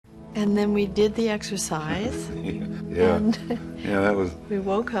And then we did the exercise. Yeah. Yeah, that was... We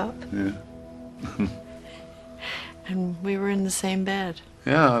woke up. Yeah. And we were in the same bed.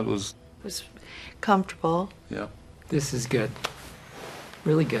 Yeah, it was... It was comfortable. Yeah. This is good.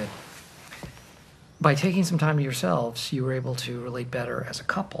 Really good. By taking some time to yourselves, you were able to relate better as a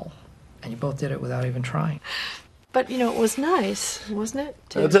couple, and you both did it without even trying. But, you know, it was nice, wasn't it?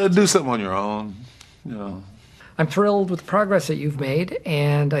 To do something on your own, you know. I'm thrilled with the progress that you've made,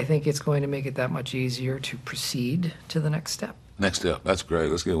 and I think it's going to make it that much easier to proceed to the next step. Next step. That's great.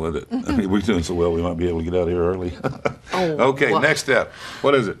 Let's get with it. I mean, we're doing so well, we might be able to get out of here early. Okay, well. next step.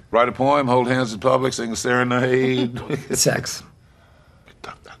 What is it? Write a poem, hold hands in public, sing a serenade. Sex.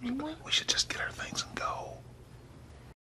 We should just get our things and go.